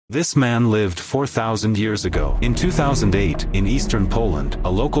This man lived 4,000 years ago. In 2008, in eastern Poland, a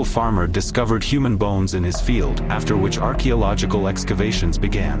local farmer discovered human bones in his field, after which archaeological excavations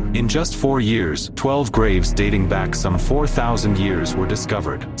began. In just 4 years, 12 graves dating back some 4,000 years were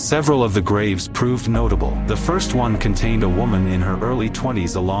discovered. Several of the graves proved notable. The first one contained a woman in her early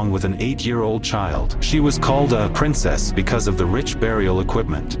 20s along with an 8-year-old child. She was called a princess because of the rich burial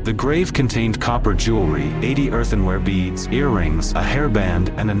equipment. The grave contained copper jewelry, 80 earthenware beads, earrings, a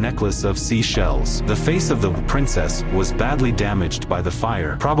hairband, and a necklace of seashells. The face of the princess was badly damaged by the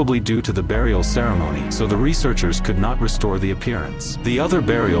fire, probably due to the burial ceremony, so the researchers could not restore the appearance. The other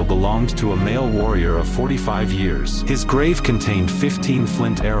burial belonged to a male warrior of 45 years. His grave contained 15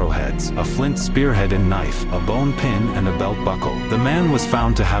 flint arrowheads, a flint spearhead and knife, a bone pin, and a belt buckle. The man was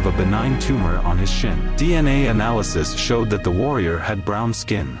found to have a benign tumor on his shin. DNA analysis showed that the warrior had brown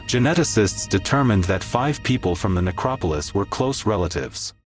skin. Geneticists determined that 5 people from the necropolis were close relatives.